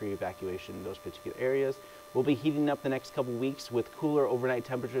evacuation or pre-evacuation in those particular areas. We'll be heating up the next couple weeks with cooler overnight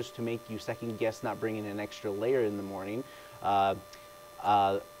temperatures to make you second guess not bringing an extra layer in the morning. And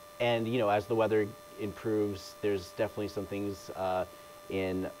you know, as the weather improves, there's definitely some things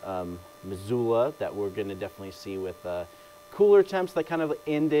in Missoula that we're going to definitely see with cooler temps that kind of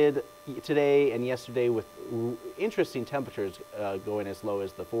ended today and yesterday with interesting temperatures going as low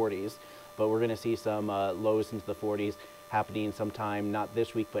as the 40s. But we're going to see some lows into the 40s happening sometime, not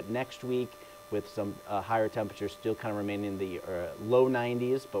this week, but next week, with some higher temperatures still kind of remaining in the low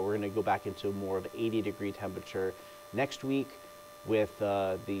 90s. But we're going to go back into more of 80-degree temperature next week, with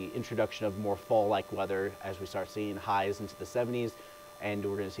the introduction of more fall-like weather as we start seeing highs into the 70s. And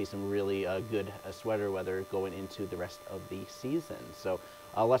we're going to see some really good sweater weather going into the rest of the season. So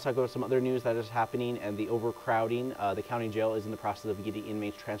let's talk about some other news that is happening and the overcrowding. The county jail is in the process of getting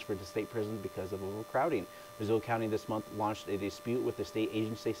inmates transferred to state prison because of overcrowding. Missoula County this month launched a dispute with the state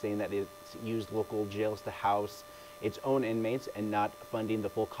agency saying that it's used local jails to house its own inmates and not funding the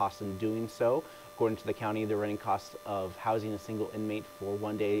full cost in doing so. According to the county, the running cost of housing a single inmate for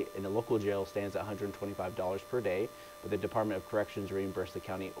one day in a local jail stands at $125 per day, but the Department of Corrections reimbursed the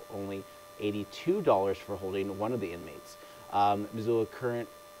county only $82 for holding one of the inmates. Missoula Current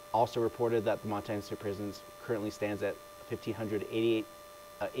also reported that the Montana State Prisons currently stands at 1,588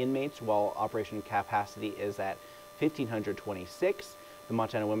 inmates, while operational capacity is at 1,526. The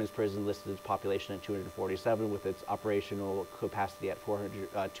Montana Women's Prison listed its population at 247, with its operational capacity at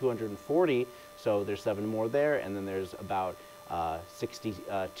 240. So there's 7 more there, and then there's about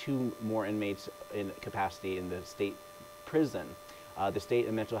 62 more inmates in capacity in the state prison. The state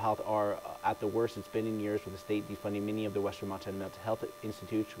and mental health are at the worst it's been in years, with the state defunding many of the Western Montana Mental Health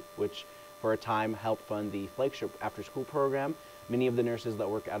Institutes, which for a time helped fund the flagship after-school program. Many of the nurses that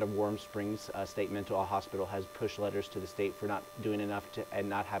work out of Warm Springs State Mental Hospital has pushed letters to the state for not doing enough and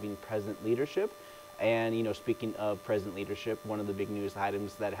not having present leadership. And, you know, speaking of present leadership, one of the big news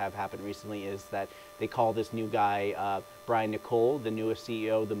items that have happened recently is that they call this new guy, Brian Nicole, the newest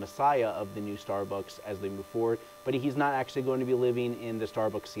CEO, the messiah of the new Starbucks as they move forward. But he's not actually going to be living in the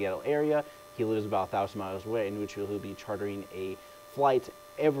Starbucks Seattle area. He lives about 1,000 miles away, in which he'll be chartering a flight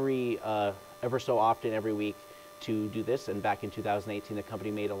ever so often every week to do this. And back in 2018, the company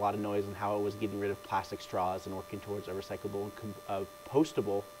made a lot of noise on how it was getting rid of plastic straws and working towards a recyclable and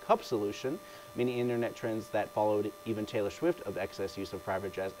compostable cup solution. Many internet trends that followed even Taylor Swift of excess use of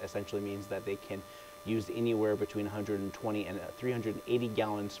private jets essentially means that they can use anywhere between 120 and 380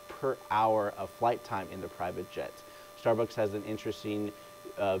 gallons per hour of flight time in the private jet. Starbucks has an interesting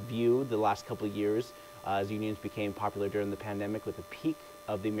view the last couple of years as unions became popular during the pandemic, with the peak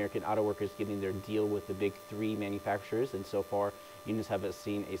of the American auto workers getting their deal with the big three manufacturers. And so far, unions have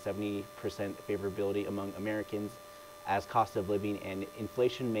seen a 70% favorability among Americans, as cost of living and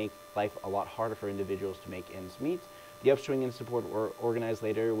inflation make life a lot harder for individuals to make ends meet. The upswing in support for organized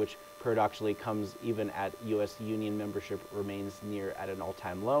labor, which paradoxically comes even at U.S. union membership remains near at an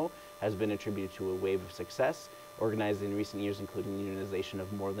all-time low, has been attributed to a wave of success organized in recent years, including the unionization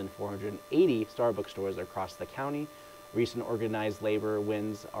of more than 480 Starbucks stores across the county. Recent organized labor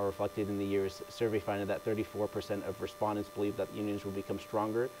wins are reflected in the year's survey, finding that 34% of respondents believe that unions will become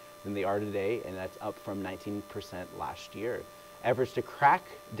stronger than they are today, and that's up from 19% last year. Efforts to crack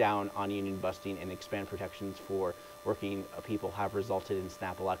down on union busting and expand protections for working people have resulted in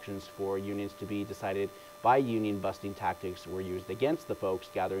snap elections for unions to be decided by union busting tactics were used against the folks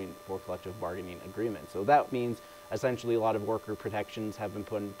gathering for collective bargaining agreements. So that means essentially a lot of worker protections have been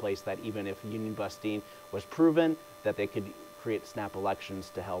put in place that even if union busting was proven, that they could create snap elections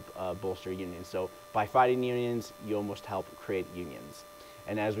to help bolster unions. So by fighting unions, you almost help create unions.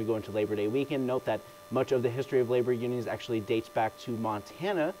 And as we go into Labor Day weekend, note that much of the history of labor unions actually dates back to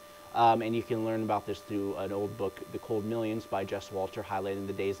Montana, and you can learn about this through an old book, The Cold Millions by Jess Walter, highlighting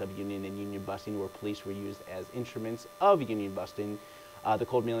the days of union and union busting where police were used as instruments of union busting. The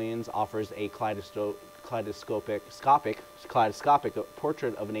Cold Millions offers a kaleidoscopic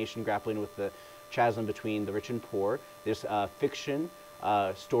portrait of a nation grappling with the chasm between the rich and poor. This fiction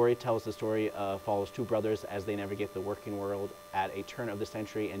story tells the story follows two brothers as they navigate the working world at a turn of the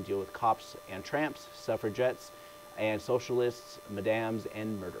century and deal with cops and tramps, suffragettes and socialists, madams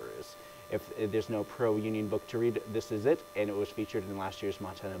and murderers. If there's no pro-union book to read, this is it, and it was featured in last year's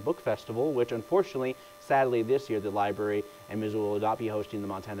Montana Book Festival, which unfortunately, sadly this year, the library and Missoula will not be hosting the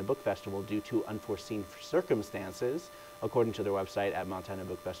Montana Book Festival due to unforeseen circumstances, according to their website at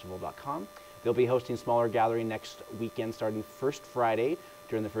montanabookfestival.com. They'll be hosting smaller gathering next weekend starting First Friday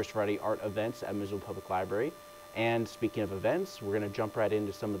during the First Friday art events at Missoula Public Library. And speaking of events, we're going to jump right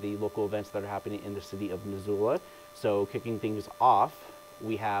into some of the local events that are happening in the city of Missoula. So kicking things off,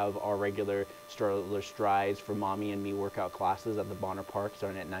 we have our regular Stroller Strides for Mommy and Me workout classes at the Bonner Park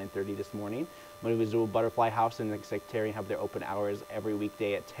starting at 9:30 this morning. Missoula Butterfly House and the Secretariat have their open hours every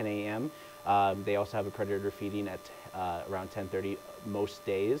weekday at 10 a.m. They also have a predator feeding at around 10:30 most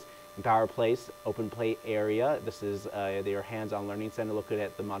days. Empower Place, open play area. This is their hands-on learning center located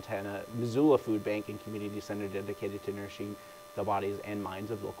at the Missoula Food Bank and Community Center dedicated to nourishing the bodies and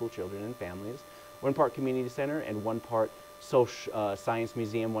minds of local children and families. One part community center and one part science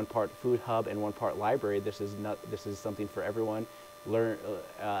museum, one part food hub, and one part library. This is something for everyone. Learn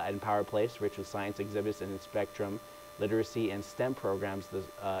at Empower Place, rich with science exhibits and spectrum, literacy and STEM programs,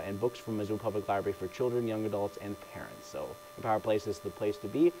 and books from Missoula Public Library for children, young adults, and parents. So Empower Place is the place to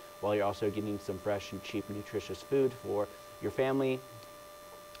be, while you're also getting some fresh and cheap, nutritious food for your family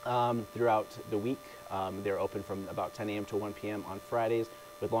throughout the week. They're open from about 10 a.m. to 1 p.m. on Fridays,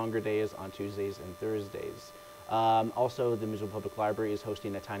 with longer days on Tuesdays and Thursdays. Also, the Missoula Public Library is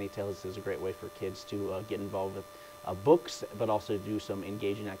hosting a Tiny Tales. This is a great way for kids to get involved with books, but also do some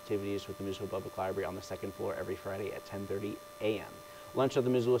engaging activities with the Missoula Public Library on the second floor every Friday at 10:30 a.m. Lunch at the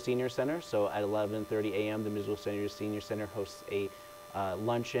Missoula Senior Center. So at 11:30 a.m., the Missoula Senior Center hosts a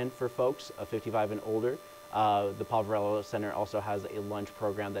luncheon for folks 55 and older. The Poverello Center also has a lunch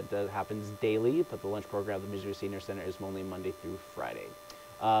program that happens daily, but the lunch program at the Missoula Senior Center is only Monday through Friday.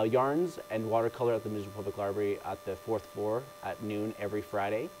 Yarns and watercolor at the Missoula Public Library at the 4th floor at noon every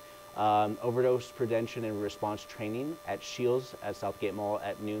Friday. Overdose prevention and response training at Shields at Southgate Mall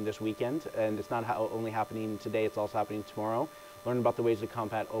at noon this weekend. And it's not only happening today, it's also happening tomorrow. Learn about the ways to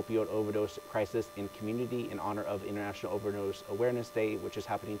combat opioid overdose crisis in community in honor of International Overdose Awareness Day, which is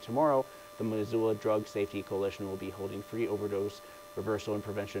happening tomorrow. The Missoula Drug Safety Coalition will be holding free overdose reversal and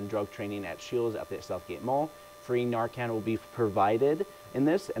prevention drug training at Shields at the Southgate Mall. Free Narcan will be provided in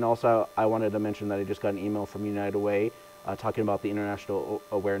this. And also, I wanted to mention that I just got an email from United Way talking about the international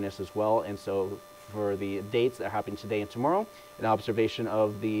awareness as well. And so for the dates that are happening today and tomorrow, in observation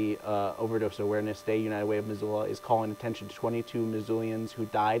of the Overdose Awareness Day, United Way of Missoula is calling attention to 22 Missoulians who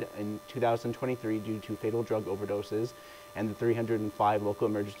died in 2023 due to fatal drug overdoses, and the 305 local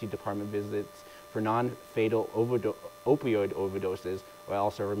emergency department visits for non-fatal opioid overdoses, while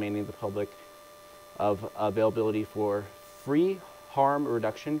also remaining the public of availability for free harm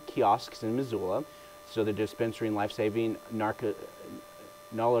reduction kiosks in Missoula. So the dispensary and life-saving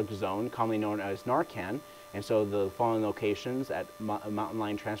naloxone, commonly known as Narcan. And so the following locations at Mountain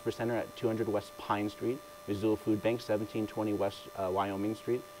Line Transfer Center at 200 West Pine Street, Missoula Food Bank, 1720 West Wyoming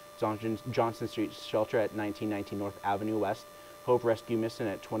Street, Johnson Street Shelter at 1919 North Avenue West, Hope Rescue Mission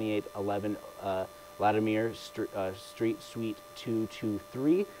at 2811 Latimer Street, Suite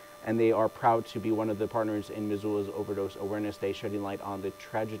 223. And they are proud to be one of the partners in Missoula's Overdose Awareness Day, shedding light on the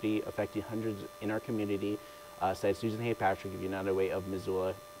tragedy affecting hundreds in our community, said Susan Hay Patrick of United Way of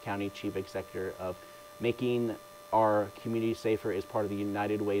Missoula, County Chief Executive of Making Our Community Safer is part of the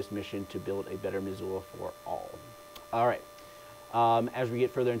United Way's mission to build a better Missoula for all. All right. As we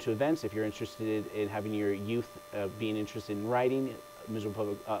get further into events, if you're interested in having your youth being interested in writing,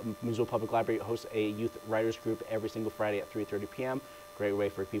 Missoula Public Library hosts a youth writers group every single Friday at 3:30 p.m. Great way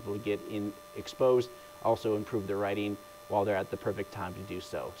for people to get exposed, also improve their writing while they're at the perfect time to do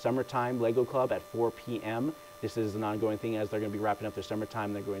so. Summertime Lego Club at 4 p.m. This is an ongoing thing as they're going to be wrapping up their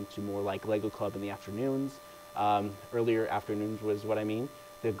summertime. They're going to more like Lego Club in the afternoons. Earlier afternoons was what I mean.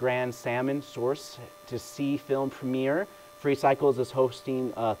 The Grand Salmon Source to Sea film premiere. Free Cycles is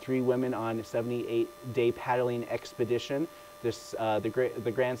hosting 3 women on a 78-day paddling expedition.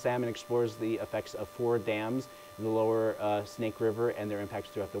 The Grand Salmon explores the effects of 4 dams in the lower Snake River and their impacts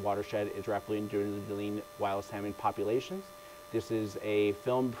throughout the watershed is rapidly dwindling wild salmon populations. This is a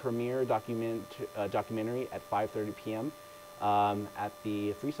film premiere documentary at 5:30 p.m. At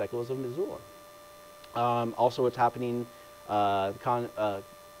the Free Cycles of Missoula. Also, what's happening,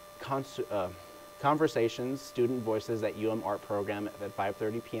 Conversations, Student Voices at UM Art Program at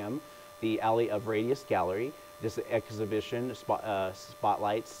 5:30 p.m. The Alley of Radius Gallery. This exhibition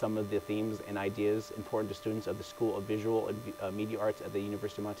spotlights some of the themes and ideas important to students of the School of Visual and Media Arts at the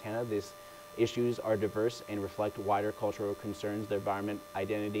University of Montana. These issues are diverse and reflect wider cultural concerns, the environment,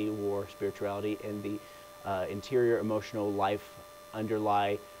 identity, war, spirituality, and the interior emotional life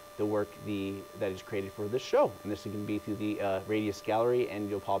underlie the work that is created for this show. And this is going to be through the Radius Gallery, and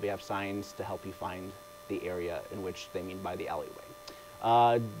you'll probably have signs to help you find the area in which they mean by the alleyway.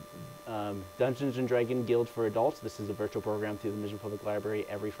 Dungeons & Dragons Guild for Adults. This is a virtual program through the Missoula Public Library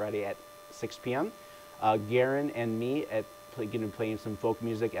every Friday at 6 p.m. Garen and me going to be playing some folk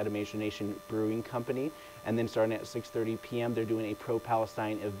music at Imagination Brewing Company. And then starting at 6:30 p.m., they're doing a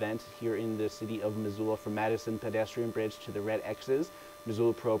pro-Palestine event here in the city of Missoula from Madison Pedestrian Bridge to the Red X's.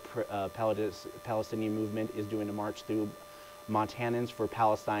 Missoula Palestinian Movement is doing a march through Montanans for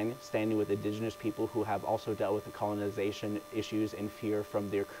Palestine, standing with indigenous people who have also dealt with the colonization issues and fear from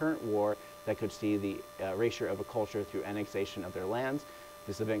their current war that could see the erasure of a culture through annexation of their lands.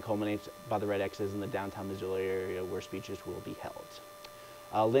 This event culminates by the Red X's in the downtown Missoula area where speeches will be held.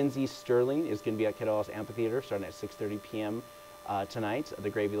 Lindsay Sterling is going to be at Kettle House Amphitheater starting at 6:30 p.m. Tonight. The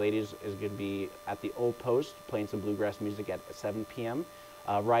Gravy Ladies is going to be at the Old Post playing some bluegrass music at 7 p.m.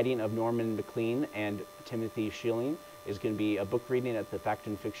 Writing of Norman McLean and Timothy Schilling is going to be a book reading at the Fact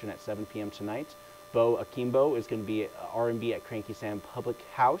and Fiction at 7 p.m. tonight. Bo Akimbo is going to be R&B at Cranky Sam Public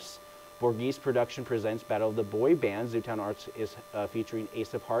House. Borghese Production presents Battle of the Boy Bands. Zootown Arts is featuring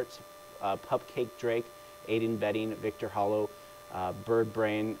Ace of Hearts, Pupcake Drake, Aiden Betting, Victor Hollow, Bird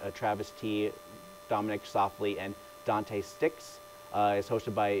Brain, Travis T, Dominic Softly, and Dante Sticks. It's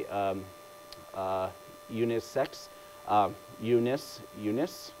hosted by Eunice,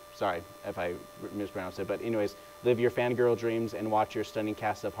 sorry if I mispronounced it, but anyways, live your fangirl dreams and watch your stunning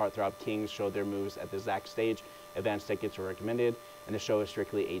cast of Heartthrob Kings show their moves at the Zach stage. Advanced tickets are recommended, and the show is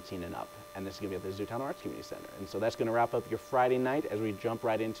strictly 18 and up. And this is going to be at the Zootown Arts Community Center. And so that's going to wrap up your Friday night as we jump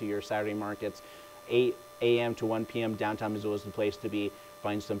right into your Saturday markets. 8 a.m. to 1 p.m. downtown Missoula is the place to be.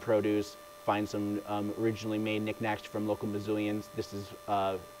 Find some produce, find some originally made knickknacks from local Missoulians. This is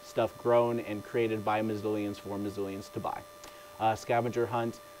stuff grown and created by Missoulians for Missoulians to buy. Scavenger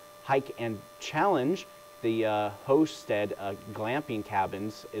hunt, hike and challenge. The Hosted Glamping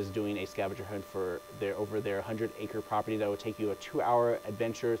Cabins is doing a scavenger hunt for over their 100-acre property that will take you a 2-hour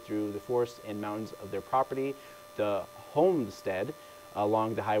adventure through the forests and mountains of their property. The Homestead,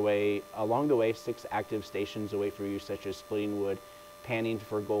 along the way, 6 active stations await for you, such as splitting wood, panning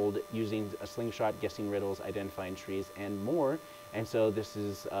for gold, using a slingshot, guessing riddles, identifying trees, and more. And so this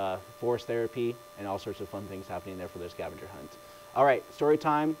is forest therapy and all sorts of fun things happening there for their scavenger hunt. All right, story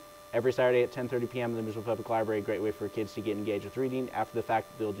time. Every Saturday at 10:30 p.m. in the Missoula Public Library, a great way for kids to get engaged with reading. After the fact,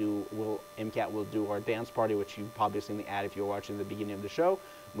 MCAT will do our dance party, which you've probably seen the ad if you're watching the beginning of the show.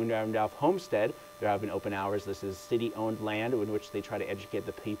 Moon Randolph Homestead, they're having open hours. This is city-owned land in which they try to educate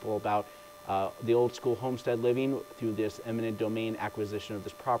the people about the old school homestead living through this eminent domain acquisition of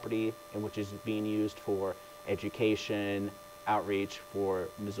this property, and which is being used for education, outreach for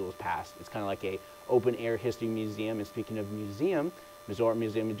Missoula's past. It's kind of like a open-air history museum. And speaking of museum, Missoula Art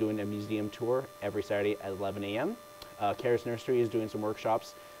Museum is doing a museum tour every Saturday at 11 a.m. Karis Nursery is doing some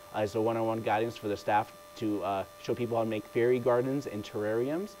workshops as a one-on-one guidance for the staff to show people how to make fairy gardens and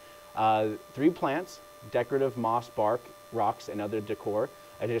terrariums. 3 plants, decorative moss bark, rocks, and other decor.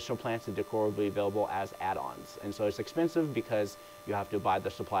 Additional plants and decor will be available as add-ons. And so it's expensive because you have to buy the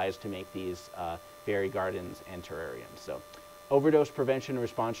supplies to make these fairy gardens and terrariums. So overdose prevention and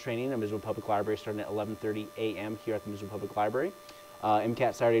response training at Missoula Public Library starting at 11:30 a.m. here at the Missoula Public Library.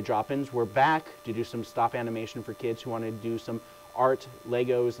 MCAT Saturday drop-ins. We're back to do some stop animation for kids who want to do some art,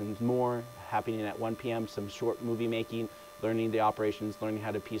 Legos, and more, happening at 1 p.m. Some short movie making, learning the operations, learning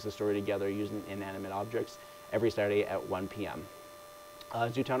how to piece a story together using inanimate objects every Saturday at 1 p.m.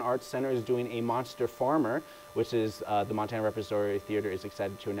 Zootown Arts Center is doing a Monster Farmer, which is the Montana Repertory Theater is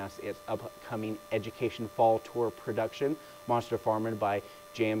excited to announce its upcoming Education Fall Tour production, Monster Farmer by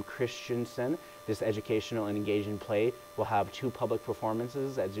J.M. Christensen. This educational and engaging play will have 2 public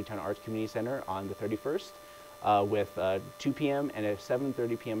performances at Zootown Arts Community Center on the 31st with 2 p.m. and a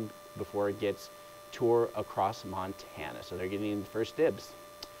 7:30 p.m. before it gets tour across Montana. So they're getting the first dibs.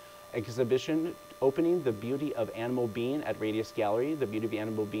 Exhibition opening The Beauty of Animal Being at Radius Gallery. The Beauty of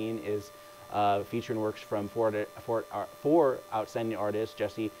Animal Being is featuring works from four outstanding artists: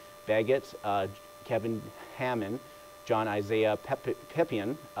 Jesse Baggett, Kevin Hammond, John Isaiah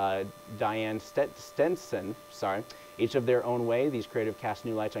Peppian, Diane Stenson, each of their own way. These creative cast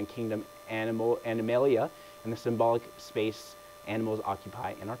new lights on Kingdom Animalia and the symbolic space animals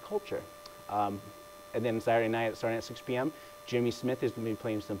occupy in our culture. And then Saturday night, starting at 6 p.m., Jimmy Smith is going to be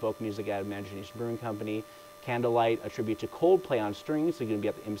playing some folk music at Imagination Brewing Company. Candlelight, a tribute to Coldplay on strings. They're going to be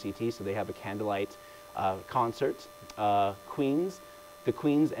at the MCT, so they have a candlelight concert. The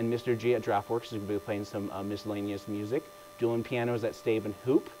Queens and Mr. G at Draftworks is going to be playing some miscellaneous music. Dueling pianos at Stave and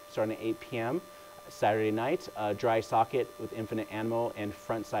Hoop, starting at 8 p.m. Saturday night. Dry Socket with Infinite Animal and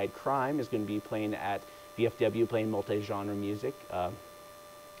Frontside Crime is going to be playing at VFW, playing multi-genre music.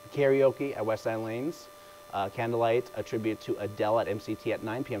 Karaoke at West Side Lanes. Candlelight, a tribute to Adele at MCT at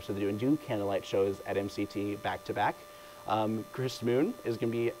 9 p.m. So they're doing 2 candlelight shows at MCT back to back. Chris Moon is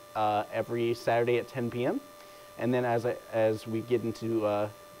going to be every Saturday at 10 p.m. And then as we get into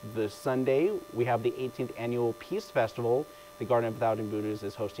the Sunday, we have the 18th Annual Peace Festival. The Garden of 1,000 Buddhas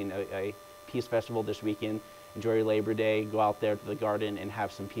is hosting a Peace Festival this weekend. Enjoy your Labor Day, go out there to the garden and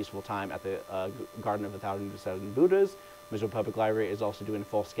have some peaceful time at the Garden of 1,000 Buddhas. Missoula Public Library is also doing a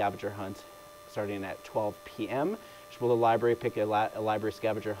full scavenger hunt starting at 12 p.m. Will the library pick a library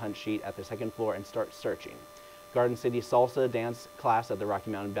scavenger hunt sheet at the 2nd floor and start searching. Garden City Salsa dance class at the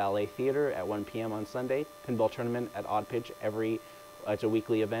Rocky Mountain Ballet Theater at 1 p.m. on Sunday. Pinball tournament at Odd Pitch it's a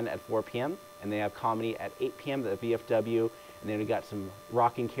weekly event at 4 p.m. And they have comedy at 8 p.m. at the VFW. And then we got some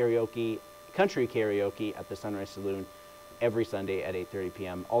rocking karaoke, country karaoke at the Sunrise Saloon every Sunday at 8:30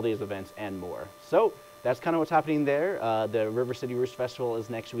 p.m. All these events and more. So that's kind of what's happening there. The River City Roost Festival is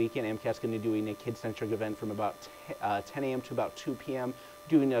next weekend. MCAT's going to be doing a kid-centric event from about 10 a.m. to about 2 p.m.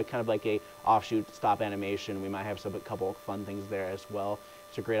 Doing a kind of like a offshoot stop animation. We might have a couple of fun things there as well.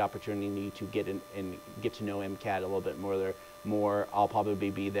 It's a great opportunity to get in and get to know MCAT a little bit more. I'll probably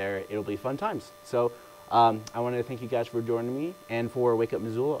be there. It'll be fun times. So I wanted to thank you guys for joining me. And for Wake Up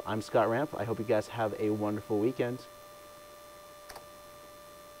Missoula, I'm Scott Ramp. I hope you guys have a wonderful weekend.